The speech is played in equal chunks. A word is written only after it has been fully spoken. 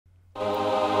In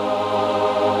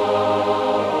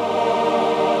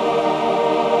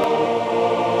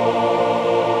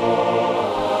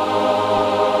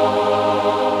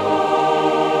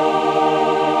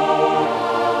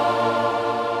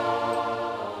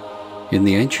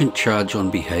the ancient charge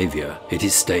on behaviour, it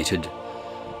is stated,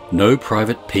 "No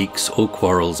private piques or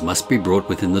quarrels must be brought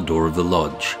within the door of the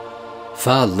lodge,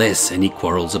 far less any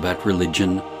quarrels about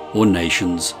religion or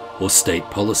nations or state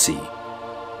policy,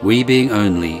 we being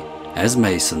only, as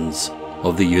Masons,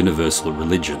 of the universal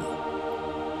religion."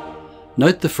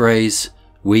 Note the phrase,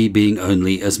 "we being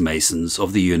only as Masons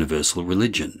of the universal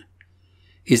religion."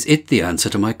 Is it the answer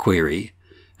to my query,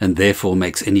 and therefore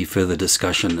makes any further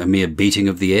discussion a mere beating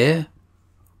of the air?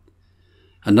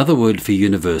 Another word for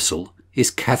universal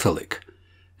is Catholic,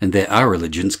 and there are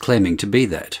religions claiming to be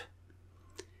that.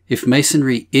 If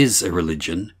Masonry is a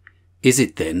religion, is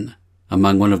it then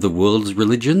among one of the world's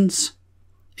religions?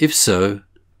 If so,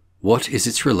 what is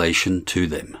its relation to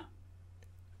them?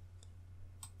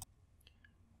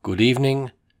 Good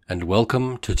evening, and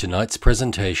welcome to tonight's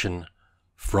presentation,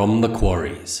 From the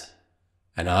Quarries,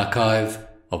 an archive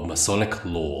of Masonic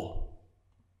lore.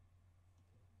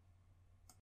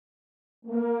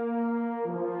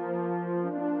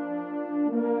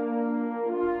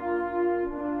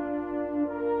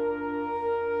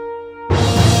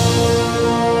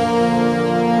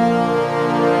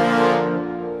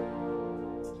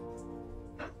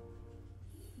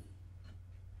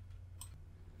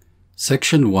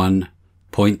 Section 1.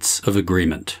 Points of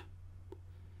Agreement.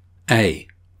 A.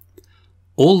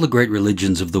 All the great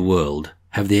religions of the world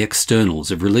have the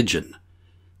externals of religion.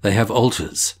 They have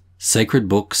altars, sacred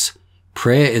books,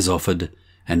 prayer is offered,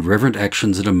 and reverent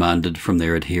actions are demanded from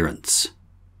their adherents.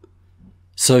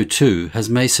 So too has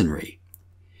Masonry.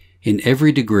 In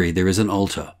every degree there is an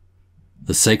altar.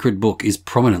 The sacred book is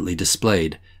prominently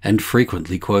displayed and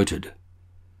frequently quoted.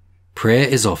 Prayer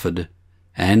is offered,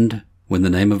 and, when the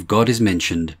name of God is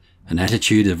mentioned, an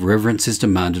attitude of reverence is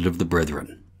demanded of the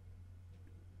brethren.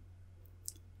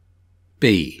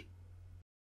 B.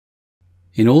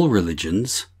 In all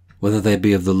religions, whether they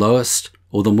be of the lowest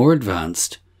or the more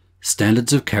advanced,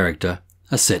 standards of character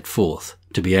are set forth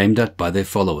to be aimed at by their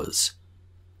followers.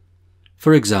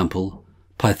 For example,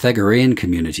 Pythagorean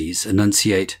communities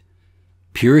enunciate,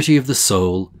 "Purity of the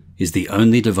soul is the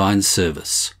only divine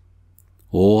service,"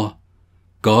 or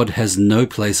 "God has no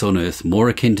place on earth more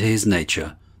akin to his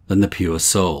nature than the pure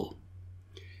soul."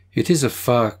 It is a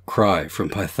far cry from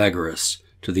Pythagoras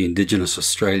to the indigenous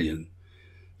Australian,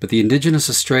 but the indigenous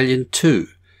Australian too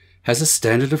has a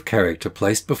standard of character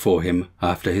placed before him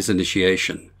after his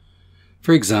initiation.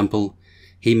 For example,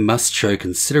 he must show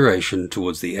consideration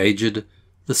towards the aged,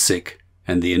 the sick,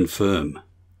 and the infirm.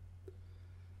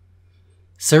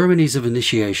 Ceremonies of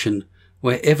initiation,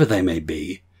 wherever they may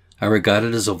be, are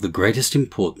regarded as of the greatest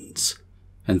importance,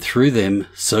 and through them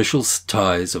social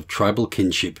ties of tribal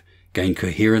kinship gain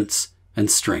coherence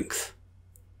and strength.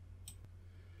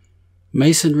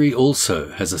 Masonry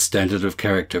also has a standard of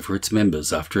character for its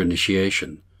members after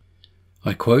initiation.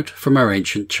 I quote from our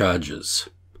ancient charges.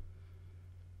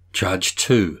 Charge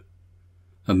 2.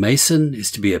 A Mason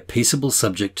is to be a peaceable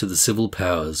subject to the civil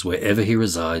powers wherever he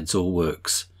resides or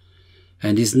works,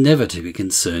 and is never to be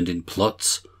concerned in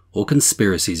plots or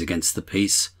conspiracies against the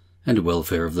peace and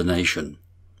welfare of the nation.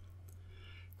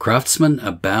 Craftsmen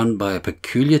are bound by a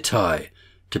peculiar tie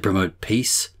to promote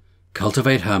peace,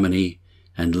 cultivate harmony,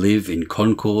 and live in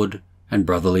concord and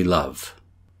brotherly love.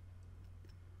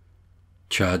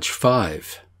 Charge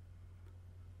 5.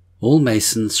 All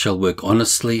Masons shall work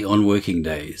honestly on working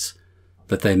days,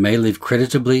 that they may live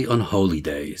creditably on holy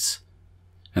days,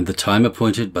 and the time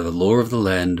appointed by the law of the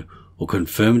land or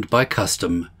confirmed by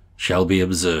custom shall be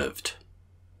observed.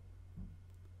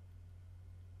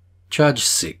 Charge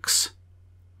 6.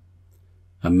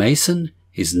 A Mason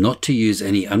is not to use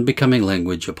any unbecoming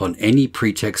language upon any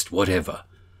pretext whatever,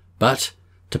 but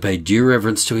to pay due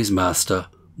reverence to his master,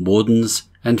 wardens,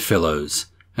 and fellows,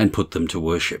 and put them to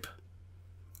worship.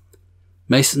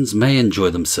 Masons may enjoy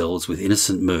themselves with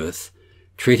innocent mirth,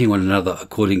 treating one another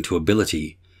according to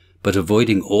ability, but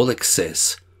avoiding all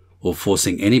excess, or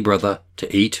forcing any brother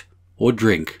to eat or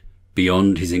drink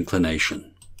beyond his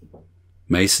inclination.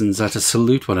 Masons are to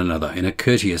salute one another in a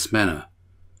courteous manner.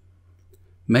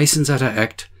 Masons are to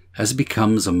act as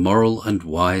becomes a moral and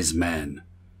wise man.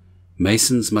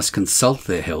 Masons must consult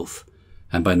their health,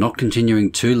 and by not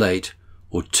continuing too late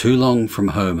or too long from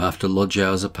home after lodge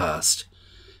hours are past,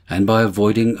 and by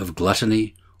avoiding of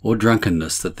gluttony or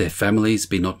drunkenness, that their families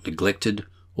be not neglected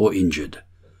or injured,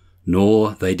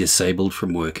 nor they disabled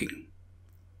from working.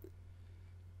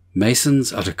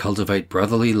 Masons are to cultivate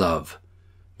brotherly love,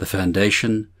 the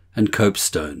foundation and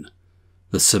copestone,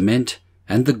 the cement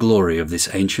and the glory of this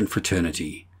ancient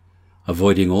fraternity,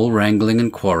 avoiding all wrangling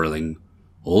and quarrelling,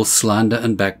 all slander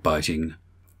and backbiting,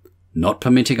 not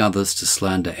permitting others to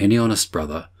slander any honest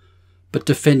brother, but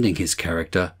defending his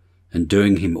character and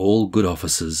doing him all good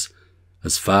offices,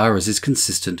 as far as is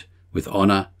consistent with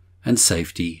honour and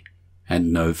safety,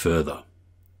 and no further.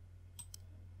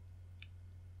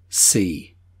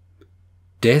 C.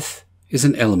 Death is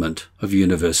an element of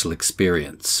universal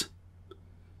experience.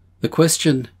 The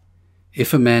question,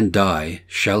 if a man die,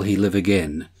 shall he live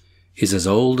again, is as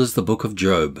old as the book of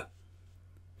Job,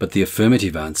 but the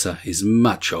affirmative answer is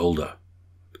much older.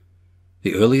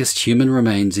 The earliest human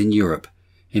remains in Europe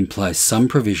imply some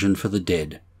provision for the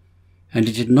dead, and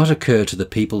it did not occur to the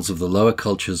peoples of the lower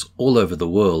cultures all over the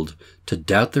world to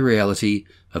doubt the reality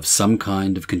of some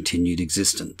kind of continued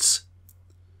existence.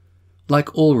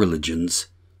 Like all religions,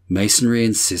 Masonry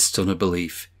insists on a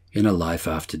belief in a life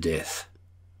after death.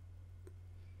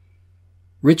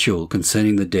 Ritual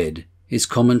concerning the dead is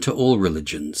common to all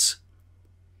religions.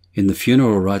 In the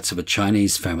funeral rites of a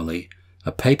Chinese family,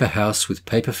 a paper house with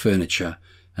paper furniture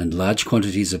and large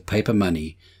quantities of paper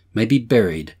money may be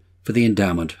buried for the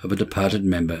endowment of a departed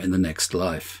member in the next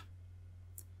life.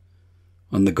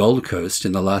 On the Gold Coast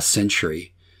in the last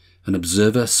century, an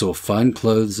observer saw fine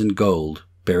clothes and gold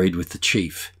buried with the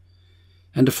chief,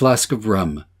 and a flask of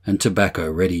rum and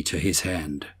tobacco ready to his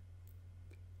hand.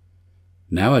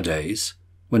 Nowadays,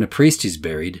 when a priest is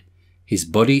buried, his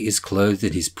body is clothed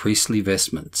in his priestly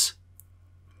vestments.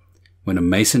 When a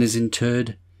Mason is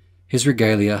interred, his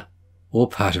regalia, or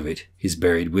part of it, is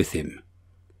buried with him.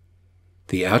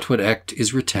 The outward act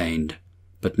is retained,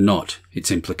 but not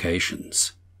its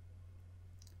implications.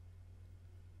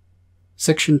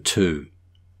 Section 2.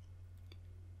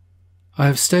 I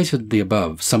have stated the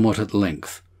above somewhat at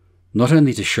length, not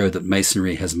only to show that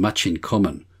Masonry has much in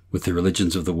common with the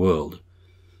religions of the world,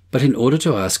 but in order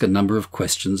to ask a number of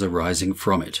questions arising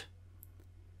from it.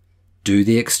 Do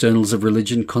the externals of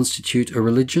religion constitute a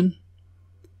religion?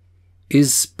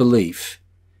 Is belief,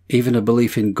 even a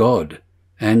belief in God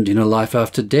and in a life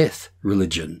after death,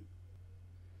 religion?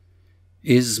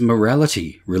 Is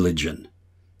morality religion,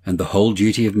 and the whole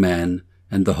duty of man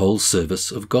and the whole service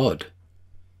of God?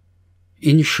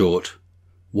 In short,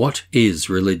 what is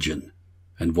religion,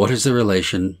 and what is the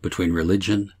relation between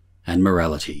religion and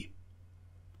morality?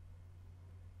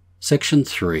 Section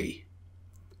 3.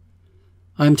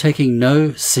 I am taking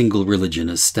no single religion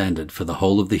as standard for the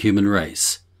whole of the human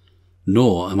race,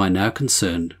 nor am I now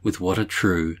concerned with what are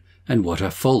true and what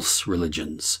are false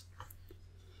religions.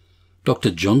 Dr.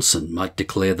 Johnson might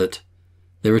declare that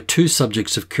there are two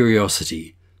subjects of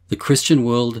curiosity, the Christian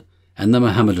world and the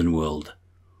Mohammedan world.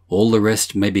 All the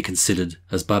rest may be considered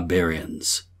as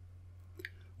barbarians.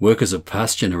 Workers of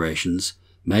past generations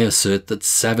may assert that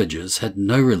savages had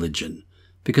no religion,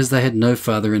 because they had no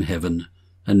Father in heaven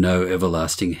and no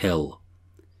everlasting hell.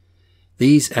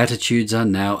 These attitudes are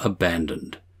now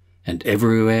abandoned, and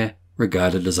everywhere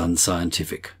regarded as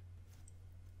unscientific.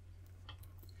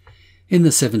 In the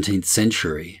 17th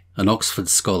century, an Oxford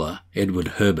scholar, Edward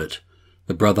Herbert,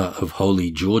 the brother of Holy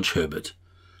George Herbert,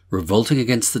 revolting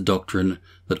against the doctrine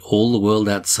that all the world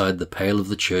outside the pale of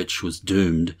the Church was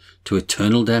doomed to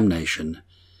eternal damnation,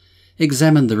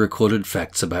 examined the recorded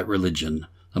facts about religion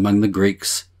among the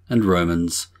Greeks and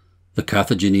Romans, the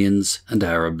Carthaginians and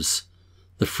Arabs,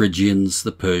 the Phrygians,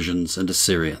 the Persians and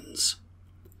Assyrians.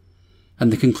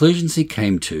 And the conclusions he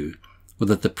came to were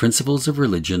that the principles of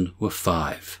religion were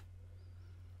 5.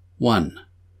 1.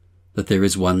 That there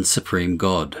is one supreme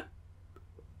God.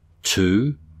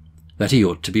 2. That he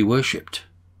ought to be worshipped.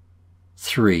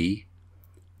 3.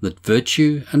 That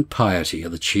virtue and piety are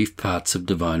the chief parts of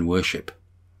divine worship.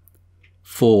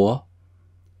 4.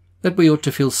 That we ought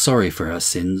to feel sorry for our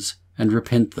sins and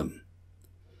repent them.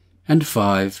 And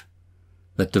 5.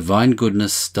 That divine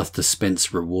goodness doth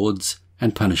dispense rewards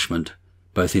and punishment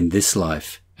both in this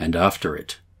life and after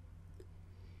it.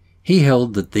 He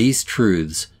held that these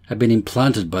truths had been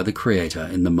implanted by the Creator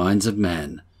in the minds of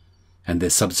man, and their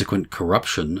subsequent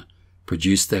corruption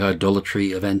produced the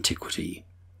idolatry of antiquity.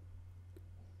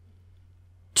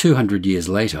 200 years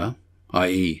later,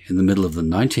 i.e. in the middle of the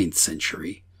 19th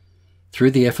century,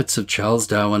 through the efforts of Charles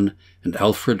Darwin and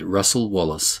Alfred Russel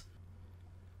Wallace,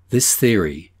 this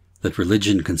theory that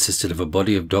religion consisted of a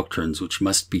body of doctrines which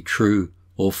must be true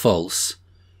or false,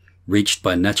 reached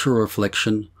by natural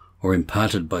reflection or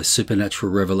imparted by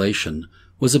supernatural revelation,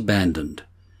 was abandoned,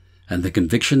 and the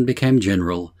conviction became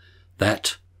general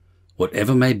that,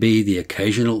 whatever may be the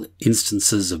occasional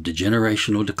instances of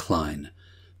degeneration or decline,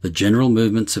 the general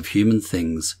movements of human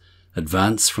things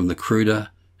advance from the cruder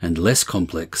and less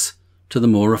complex to the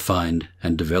more refined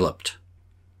and developed.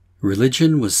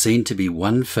 Religion was seen to be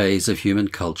one phase of human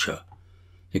culture,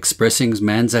 expressing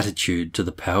man's attitude to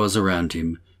the powers around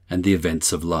him and the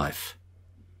events of life.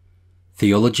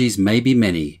 Theologies may be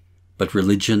many, but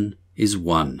religion is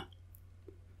one.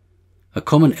 A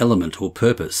common element or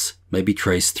purpose may be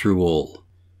traced through all.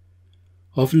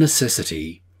 Of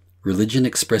necessity, religion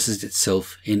expresses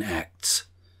itself in acts,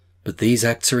 but these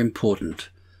acts are important,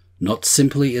 not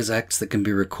simply as acts that can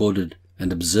be recorded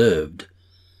and observed,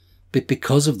 but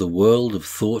because of the world of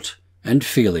thought and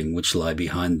feeling which lie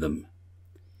behind them.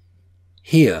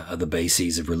 Here are the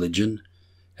bases of religion,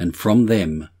 and from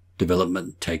them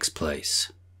development takes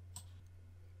place.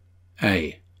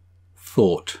 A.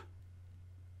 Thought.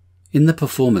 In the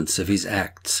performance of his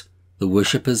acts, the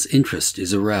worshipper's interest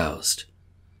is aroused.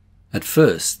 At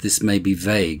first, this may be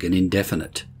vague and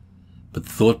indefinite, but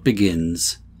thought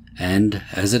begins, and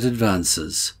as it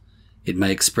advances, it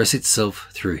may express itself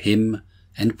through hymn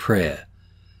and prayer,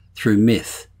 through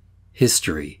myth,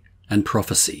 history, and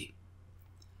prophecy.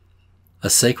 A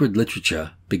sacred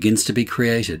literature begins to be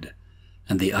created,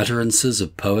 and the utterances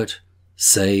of poet,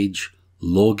 sage,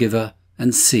 lawgiver,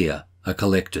 and seer are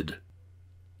collected.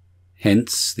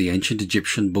 Hence the ancient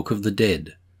Egyptian Book of the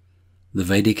Dead, the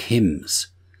Vedic hymns,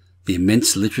 the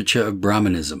immense literature of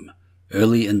Brahmanism,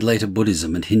 early and later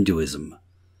Buddhism and Hinduism,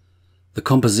 the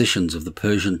compositions of the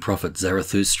Persian prophet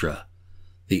Zarathustra,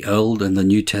 the Old and the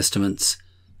New Testaments,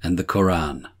 and the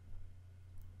Quran.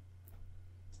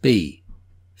 B.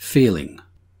 Feeling.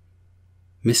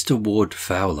 Mr. Ward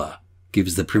Fowler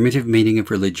gives the primitive meaning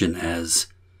of religion as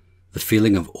the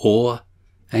feeling of awe,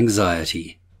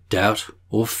 anxiety, doubt,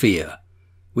 or fear,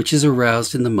 which is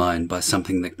aroused in the mind by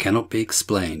something that cannot be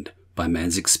explained by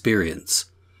man's experience,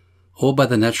 or by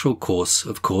the natural course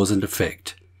of cause and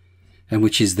effect, and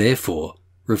which is therefore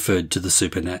referred to the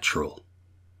supernatural.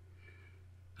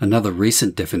 Another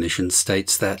recent definition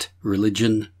states that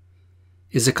religion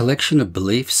is a collection of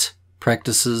beliefs,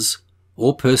 practices,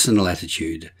 or personal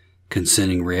attitude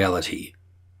concerning reality,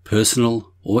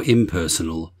 personal or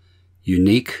impersonal,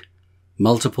 unique,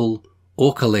 multiple,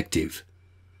 or collective,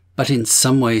 but in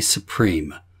some way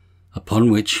supreme,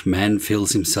 upon which man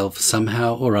feels himself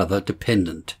somehow or other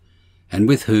dependent, and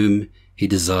with whom he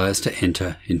desires to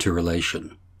enter into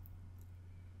relation.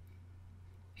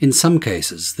 In some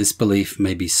cases, this belief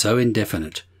may be so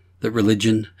indefinite that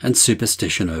religion and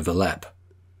superstition overlap.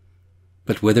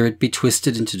 But whether it be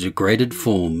twisted into degraded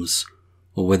forms,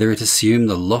 or whether it assume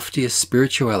the loftiest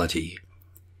spirituality,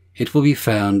 it will be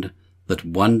found that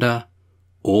wonder,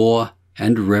 awe,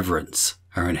 and reverence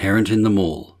are inherent in them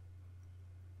all.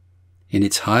 In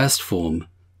its highest form,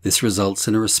 this results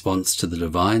in a response to the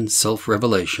divine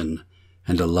self-revelation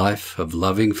and a life of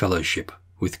loving fellowship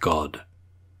with God.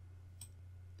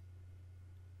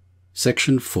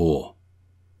 Section 4.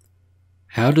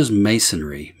 How does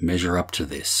Masonry measure up to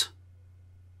this?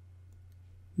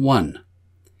 1.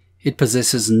 It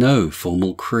possesses no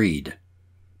formal creed.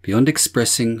 Beyond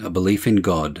expressing a belief in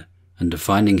God and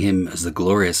defining him as the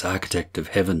glorious architect of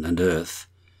heaven and earth,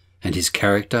 and his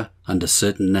character under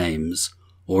certain names,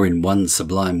 or in one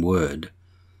sublime word,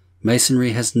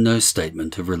 Masonry has no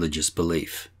statement of religious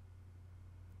belief.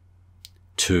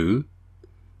 2.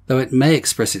 Though it may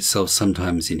express itself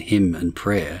sometimes in hymn and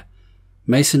prayer,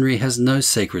 Masonry has no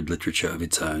sacred literature of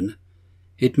its own.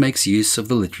 It makes use of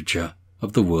the literature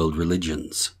of the world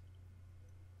religions.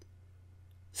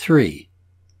 3.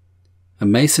 A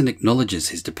Mason acknowledges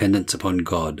his dependence upon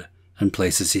God and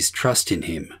places his trust in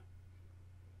him.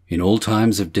 In all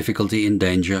times of difficulty and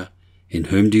danger, in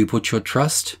whom do you put your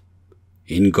trust?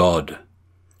 In God.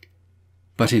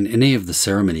 But in any of the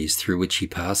ceremonies through which he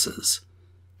passes,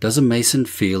 does a Mason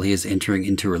feel he is entering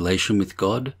into relation with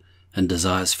God and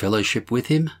desires fellowship with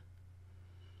him?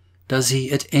 Does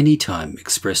he at any time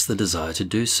express the desire to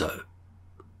do so?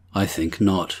 I think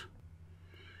not.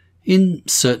 In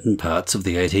certain parts of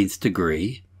the 18th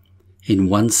degree, in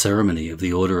one ceremony of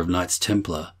the Order of Knights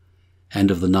Templar, and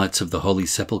of the Knights of the Holy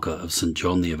Sepulchre of St.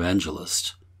 John the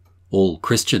Evangelist, all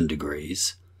Christian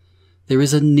degrees, there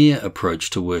is a near approach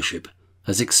to worship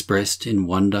as expressed in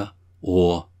wonder,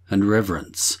 awe, and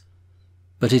reverence,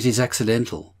 but it is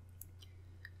accidental.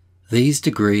 These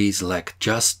degrees lack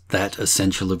just that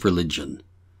essential of religion,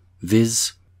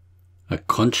 viz., a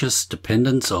conscious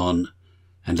dependence on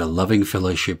and a loving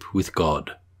fellowship with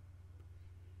God.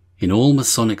 In all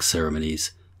Masonic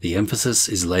ceremonies, the emphasis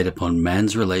is laid upon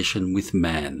man's relation with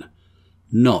man,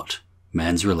 not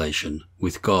man's relation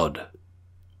with God.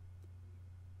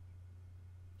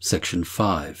 Section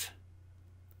 5.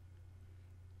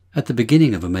 At the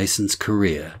beginning of a Mason's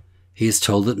career, he is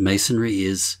told that Masonry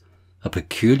is a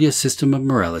peculiar system of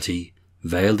morality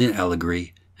veiled in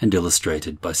allegory and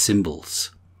illustrated by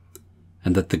symbols,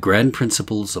 and that the grand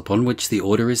principles upon which the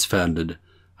order is founded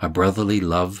are brotherly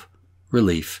love,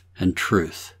 relief, and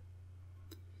truth.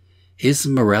 Is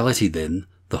morality, then,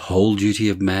 the whole duty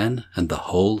of man and the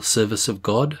whole service of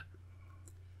God?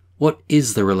 What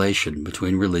is the relation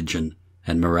between religion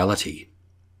and morality?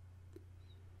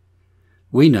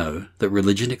 We know that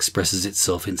religion expresses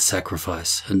itself in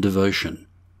sacrifice and devotion,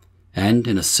 and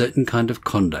in a certain kind of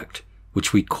conduct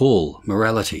which we call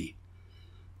morality,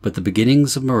 but the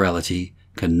beginnings of morality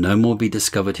can no more be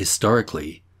discovered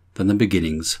historically than the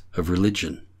beginnings of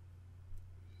religion.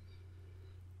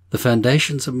 The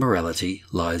foundations of morality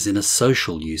lies in a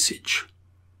social usage.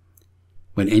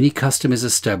 When any custom is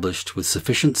established with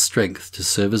sufficient strength to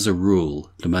serve as a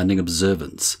rule demanding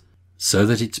observance, so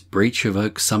that its breach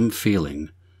evokes some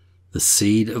feeling, the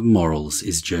seed of morals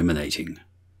is germinating.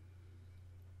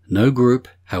 No group,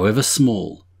 however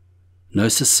small, no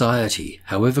society,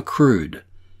 however crude,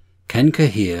 can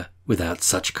cohere without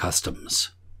such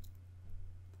customs.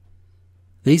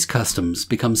 These customs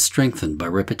become strengthened by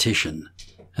repetition,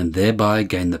 and thereby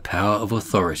gain the power of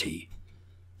authority,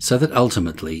 so that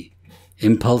ultimately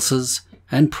impulses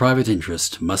and private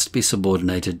interest must be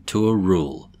subordinated to a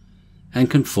rule and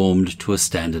conformed to a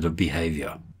standard of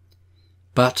behavior.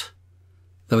 But,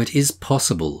 though it is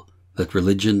possible that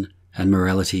religion and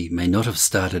morality may not have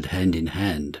started hand in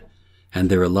hand, and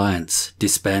their alliance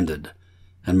disbanded,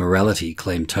 and morality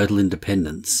claimed total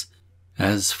independence,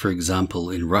 as, for example,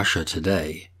 in Russia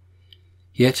today,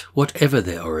 yet whatever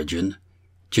their origin,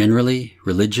 generally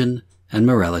religion and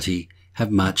morality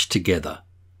have marched together,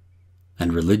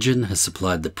 and religion has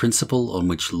supplied the principle on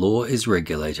which law is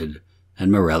regulated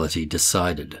and morality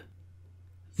decided.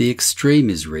 The extreme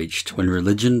is reached when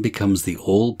religion becomes the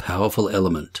all-powerful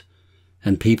element,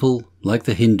 and people, like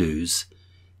the Hindus,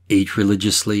 eat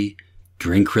religiously,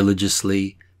 drink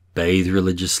religiously, bathe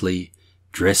religiously,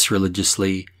 dress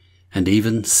religiously, and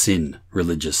even sin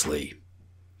religiously.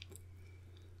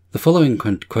 The following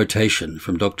quotation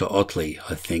from Dr. Otley,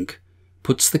 I think,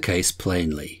 puts the case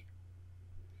plainly.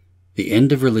 The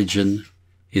end of religion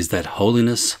is that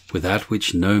holiness without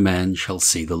which no man shall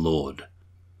see the Lord.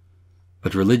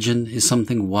 But religion is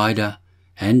something wider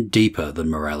and deeper than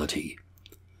morality,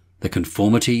 the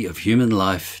conformity of human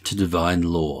life to divine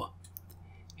law.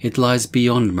 It lies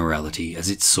beyond morality as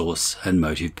its source and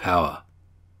motive power.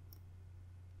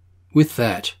 With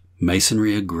that,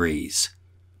 Masonry agrees,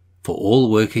 for all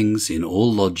workings in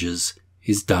all lodges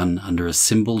is done under a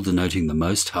symbol denoting the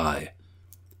Most High,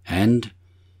 and,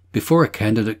 before a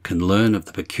candidate can learn of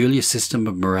the peculiar system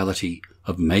of morality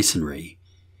of Masonry,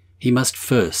 he must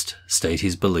first state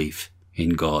his belief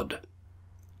in God.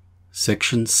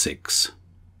 Section 6.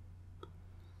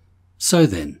 So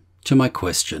then, to my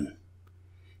question,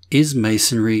 is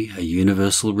Masonry a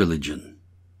universal religion?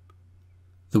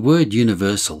 The word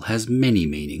universal has many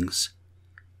meanings.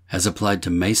 As applied to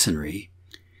Masonry,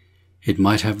 it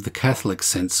might have the Catholic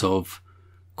sense of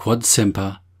quod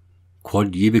semper,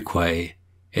 quod ubique,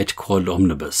 et quod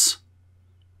omnibus.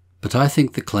 But I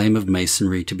think the claim of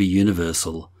Masonry to be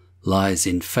universal lies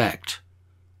in fact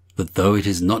that though it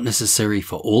is not necessary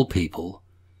for all people,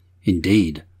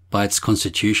 indeed, by its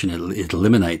constitution it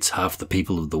eliminates half the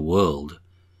people of the world,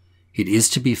 it is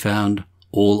to be found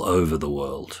all over the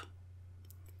world.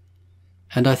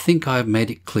 And I think I have made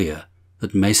it clear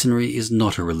that Masonry is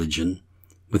not a religion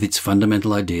with its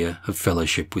fundamental idea of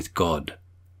fellowship with God.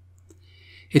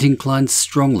 It inclines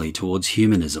strongly towards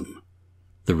humanism,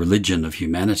 the religion of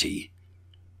humanity,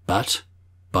 but,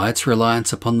 by its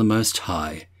reliance upon the Most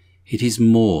High, it is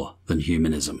more than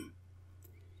humanism.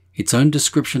 Its own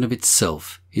description of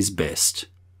itself is best: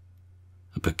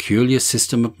 a peculiar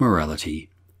system of morality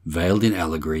veiled in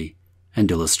allegory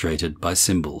and illustrated by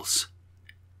symbols,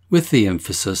 with the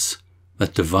emphasis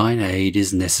that divine aid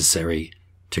is necessary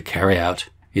to carry out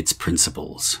its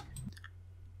principles.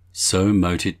 So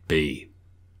mote it be.